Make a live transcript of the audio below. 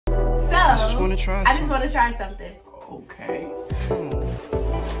just want to try something. I just want to try something. Okay.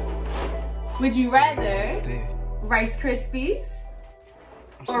 Would you rather Rice Krispies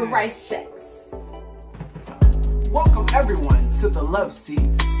or Rice Chex? Welcome everyone to the Love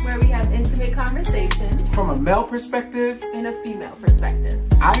Seat, where we have intimate conversations from a male perspective and a female perspective.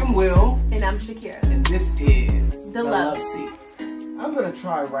 I am Will. And I'm Shakira. And this is the Love Seat. I'm going to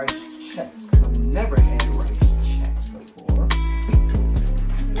try Rice Chex because I've never had Rice Chex before.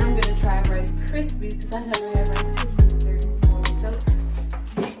 And I'm going to try Rice Krispies because I've never had Rice Krispies cereal before.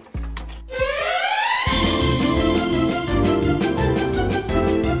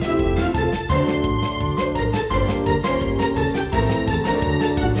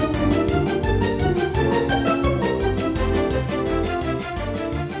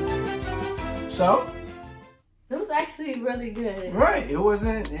 So it was actually really good. Right. It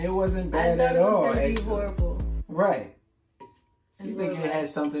wasn't bad at all. I thought it was going to be horrible. Right. You think it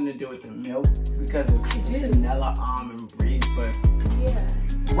has something to do with the milk because it's vanilla, almond, breeze, but yeah,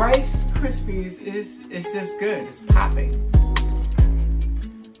 Rice Krispies is just good. It's popping.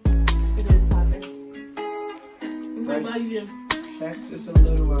 It is popping. What about you? Chex is a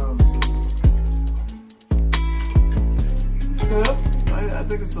little it's good. I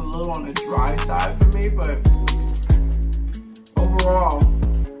think it's a little on the dry side for me, but overall,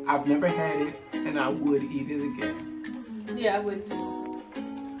 I've never had it, and I would eat it again. Yeah, I would too.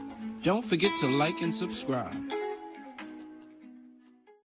 Don't forget to like and subscribe.